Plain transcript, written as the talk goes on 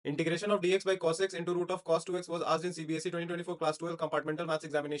Integration of dx by cos x into root of cos 2x was asked in CBSE 2024 class 12 compartmental maths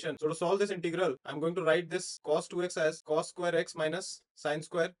examination. So to solve this integral, I'm going to write this cos 2x as cos square x minus sin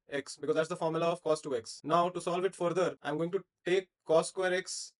square x, because that's the formula of cos 2x. Now to solve it further, I'm going to take cos square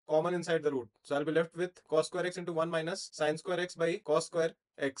x common inside the root. So I'll be left with cos square x into 1 minus sin square x by cos square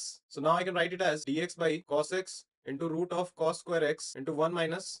x. So now I can write it as dx by cos x into root of cos square x into 1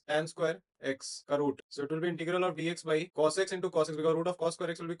 minus tan square x ka root. So it will be integral of dx by cos x into cos x, because root of cos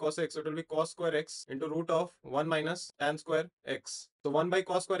square x will be cos x. So it will be cos square x into root of 1 minus tan square x. So 1 by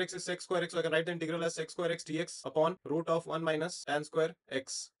cos square x is sec square x. So I can write the integral as sec square x dx upon root of 1 minus tan square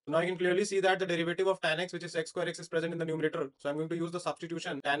x. So now you can clearly see that the derivative of tan x, which is sec square x, is present in the numerator. So I'm going to use the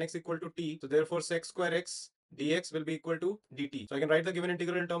substitution tan x equal to t. So therefore sec square x dx will be equal to dt. So I can write the given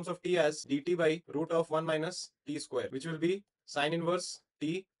integral in terms of t as dt by root of 1 minus t square, which will be sine inverse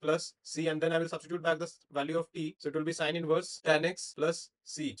t plus c, and then I will substitute back the value of t. So it will be sine inverse tan x plus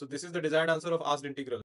c. So this is the desired answer of asked integral.